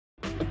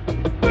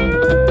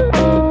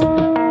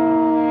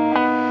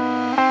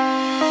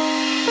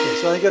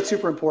think that's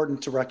super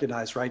important to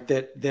recognize, right?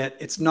 That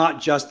it's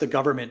not just the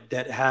government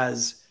that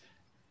has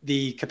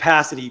the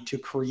capacity to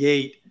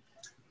create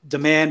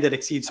demand that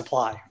exceeds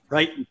supply,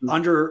 right? Mm-hmm.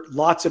 Under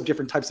lots of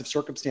different types of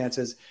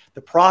circumstances,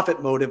 the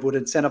profit motive would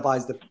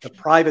incentivize the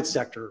private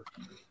sector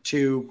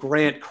to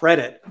grant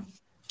credit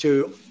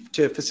to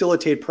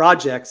facilitate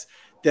projects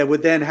that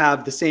would then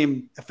have the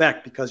same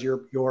effect because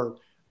you're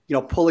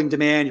pulling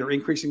demand, you're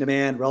increasing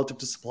demand relative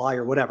to supply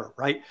or whatever,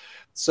 right?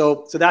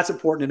 So that's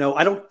important to know.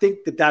 I don't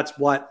think that that's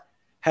what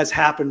has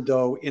happened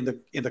though in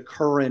the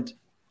current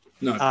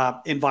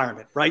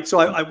environment, right? So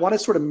I want to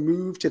sort of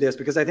move to this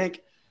because I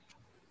think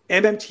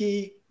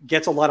MMT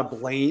gets a lot of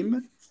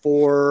blame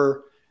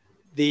for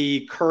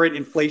the current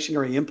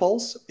inflationary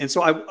impulse. And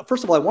so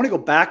first of all, I want to go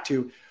back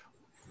to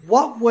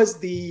what was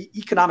the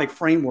economic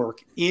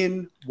framework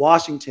in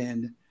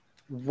Washington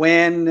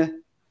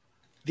when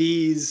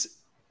these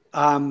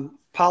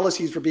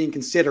policies were being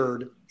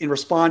considered in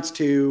response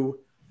to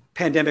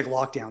pandemic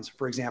lockdowns,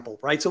 for example,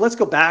 right? So let's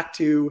go back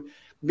to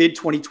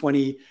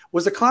mid-2020.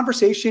 Was the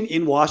conversation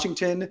in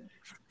Washington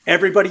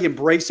everybody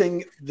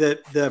embracing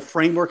the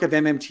framework of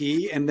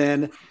MMT, and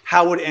then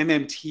how would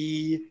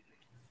MMT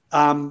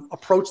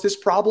approach this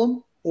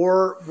problem?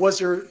 Or was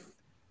there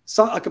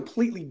a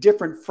completely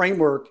different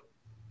framework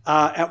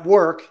at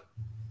work,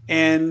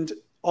 and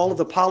all of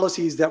the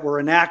policies that were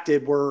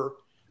enacted were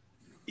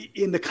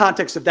in the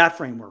context of that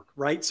framework,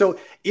 right? So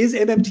is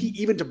MMT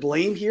even to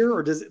blame here,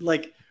 or does it,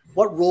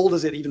 what role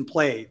does it even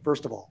play,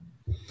 first of all?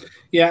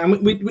 Yeah,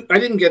 and I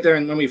didn't get there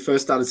when we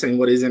first started saying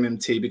what is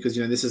MMT, because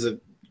this is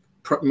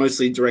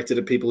mostly directed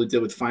at people who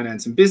deal with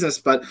finance and business.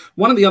 But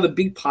one of the other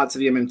big parts of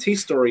the MMT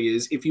story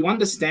is if you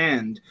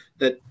understand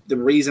that the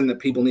reason that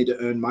people need to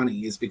earn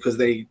money is because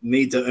they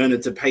need to earn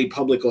it to pay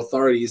public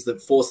authorities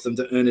that force them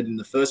to earn it in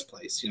the first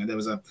place. There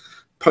was a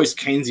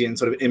post-Keynesian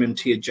sort of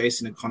MMT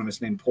adjacent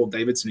economist named Paul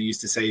Davidson who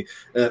used to say,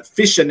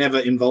 fish are never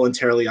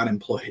involuntarily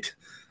unemployed.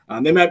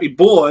 They might be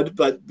bored,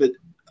 but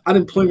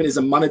unemployment is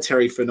a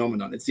monetary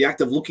phenomenon. It's the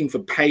act of looking for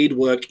paid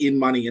work in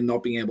money and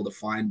not being able to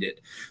find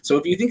it. So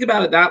if you think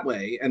about it that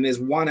way, and there's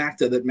one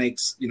actor that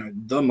makes,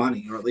 the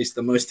money, or at least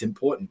the most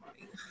important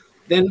money,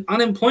 then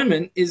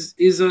unemployment is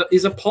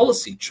a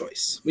policy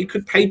choice. We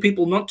could pay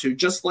people not to,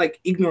 just like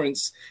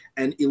ignorance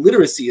and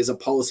illiteracy is a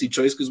policy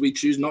choice because we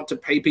choose not to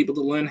pay people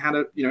to learn how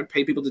to,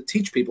 pay people to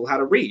teach people how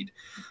to read.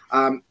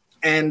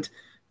 And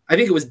I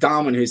think it was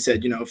Darwin who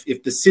said,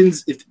 if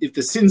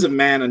the sins of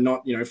man are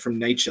not, from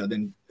nature,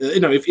 then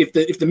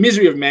if the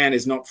misery of man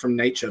is not from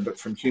nature but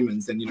from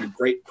humans, then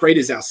great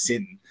is our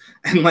sin.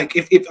 And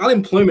if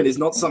unemployment is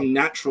not some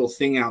natural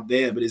thing out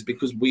there, but is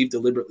because we've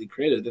deliberately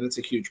created it, then it's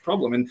a huge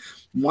problem. And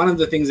one of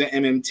the things that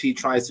MMT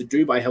tries to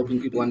do by helping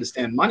people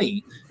understand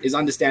money is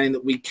understanding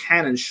that we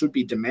can and should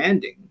be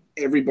demanding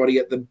everybody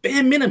at the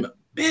bare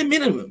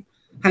minimum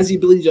has the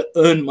ability to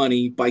earn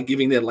money by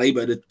giving their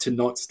labor to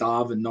not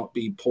starve and not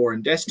be poor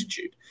and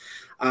destitute.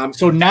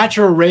 So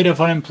natural rate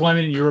of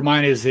unemployment, in your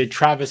mind, is a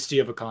travesty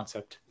of a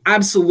concept.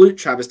 Absolute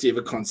travesty of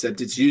a concept.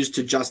 It's used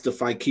to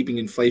justify keeping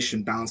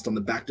inflation balanced on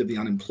the back of the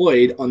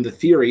unemployed, on the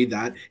theory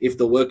that if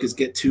the workers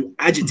get too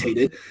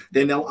agitated,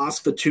 then they'll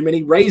ask for too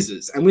many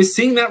raises. And we're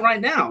seeing that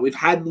right now. We've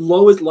had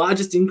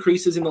largest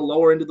increases in the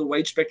lower end of the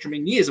wage spectrum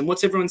in years. And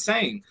what's everyone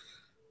saying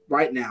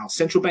right now?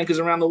 Central bankers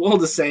around the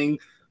world are saying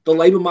the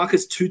labor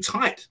market's too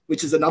tight,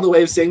 which is another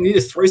way of saying we need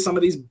to throw some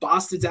of these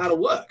bastards out of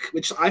work,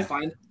 which I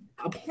find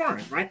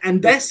abhorrent, right?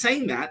 And they're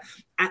saying that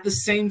at the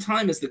same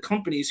time as the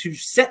companies who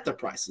set the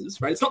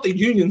prices, right? It's not the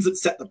unions that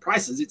set the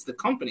prices, it's the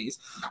companies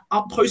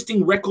are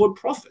posting record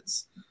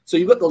profits. So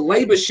you've got the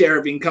labor share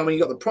of income and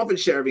you've got the profit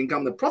share of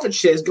income. The profit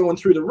share is going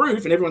through the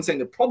roof, and everyone's saying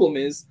the problem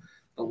is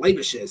the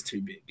labor share is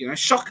too big.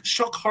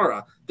 Shock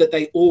horror that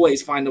they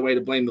always find a way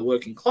to blame the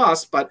working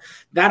class. But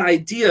that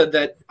idea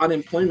that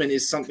unemployment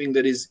is something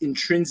that is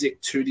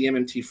intrinsic to the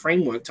MMT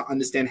framework to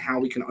understand how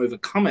we can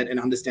overcome it and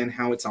understand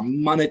how it's a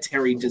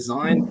monetary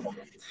design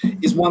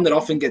is one that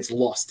often gets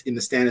lost in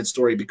the standard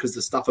story because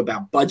the stuff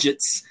about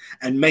budgets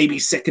and maybe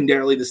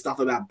secondarily the stuff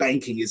about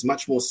banking is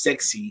much more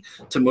sexy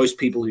to most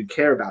people who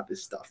care about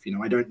this stuff.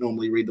 I don't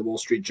normally read the Wall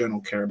Street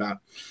Journal, care about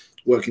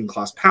working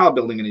class power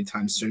building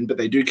anytime soon, but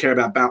they do care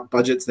about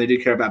budgets, and they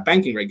do care about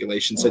banking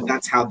regulation. So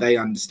that's how they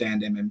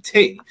understand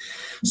MMT.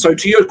 So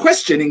to your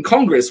question, in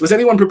Congress, was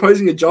anyone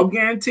proposing a job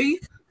guarantee?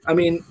 I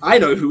mean, I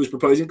know who was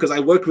proposing because I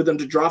worked with them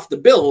to draft the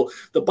bill.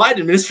 The Biden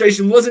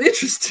administration wasn't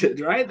interested,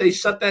 right? They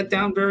shut that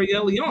down very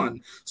early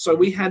on. So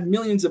we had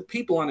millions of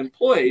people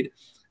unemployed.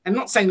 And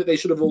not saying that they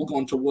should have all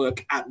gone to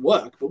work at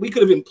work, but we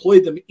could have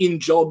employed them in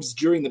jobs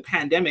during the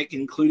pandemic,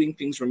 including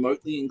things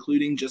remotely,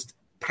 including just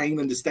paying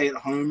them to stay at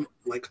home,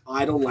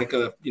 idle, like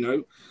a,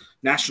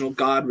 National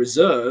Guard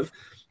reserve.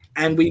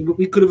 And we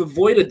could have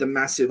avoided the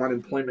massive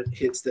unemployment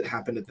hits that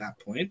happened at that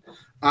point.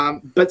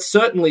 But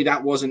certainly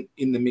that wasn't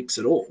in the mix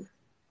at all.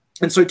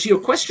 And so to your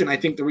question, I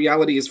think the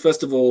reality is,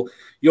 first of all,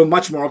 you're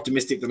much more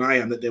optimistic than I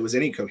am that there was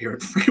any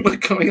coherent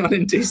framework going on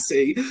in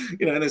DC.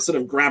 You know, they're sort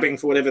of grabbing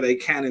for whatever they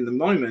can in the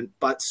moment.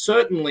 But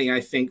certainly, I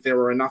think there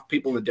were enough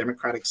people on the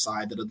Democratic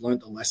side that had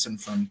learned the lesson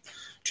from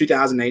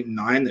 2008 and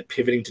 9 that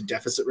pivoting to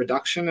deficit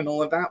reduction and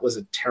all of that was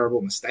a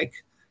terrible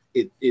mistake.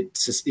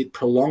 It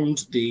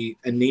prolonged the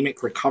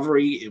anemic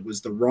recovery. It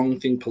was the wrong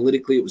thing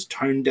politically. It was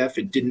tone deaf.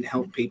 It didn't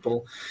help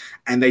people.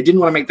 And they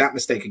didn't want to make that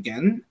mistake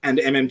again. And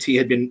MMT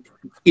had been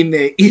in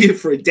their ear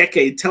for a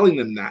decade telling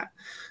them that.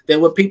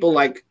 There were people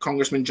like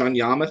Congressman John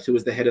Yarmouth, who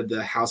was the head of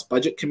the House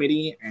Budget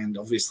Committee, and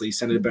obviously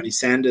Senator Bernie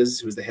Sanders,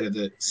 who was the head of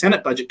the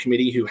Senate Budget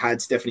Committee, who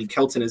had Stephanie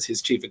Kelton as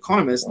his chief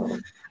economist.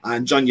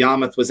 And John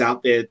Yarmouth was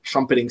out there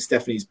trumpeting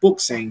Stephanie's book,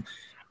 saying,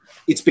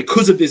 it's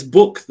because of this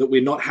book that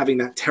we're not having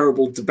that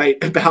terrible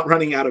debate about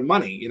running out of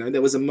money. You know,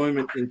 there was a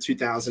moment in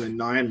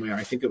 2009 where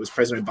I think it was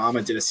President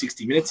Obama did a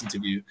 60 Minutes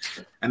interview,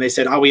 and they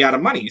said, "Are we out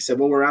of money?" He said,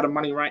 "Well, we're out of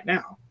money right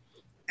now."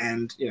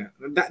 And you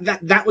know,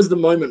 that was the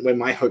moment when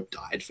my hope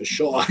died for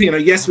sure. You know,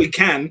 yes, we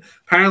can.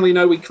 Apparently,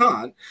 no, we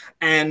can't.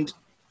 And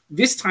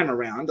this time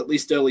around, at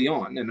least early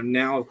on, and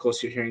now, of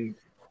course, you're hearing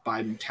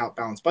Biden tout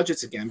balanced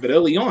budgets again. But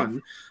early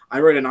on,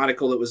 I wrote an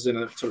article that was in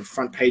a sort of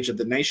front page of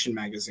The Nation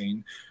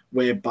magazine,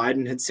 where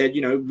Biden had said,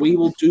 you know, we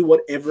will do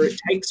whatever it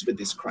takes with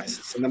this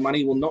crisis, and the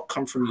money will not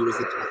come from you as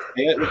the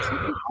taxpayer; it will come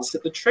from us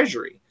at the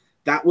Treasury.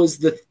 That was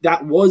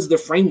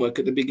the framework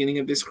at the beginning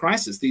of this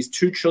crisis. These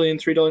 $2 trillion,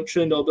 $3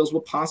 trillion bills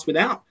were passed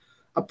without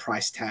a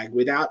price tag,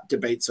 without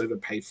debates over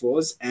pay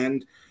floors,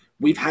 and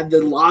we've had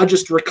the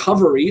largest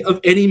recovery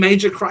of any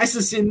major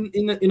crisis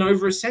in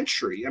over a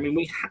century. I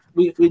mean,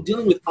 we're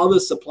dealing with other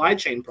supply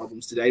chain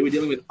problems today. We're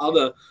dealing with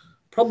other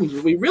problems,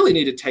 but we really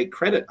need to take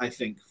credit, I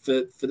think,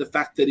 for the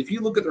fact that if you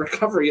look at the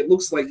recovery, it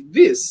looks like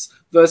this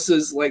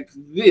versus like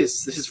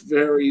this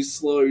very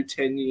slow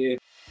 10-year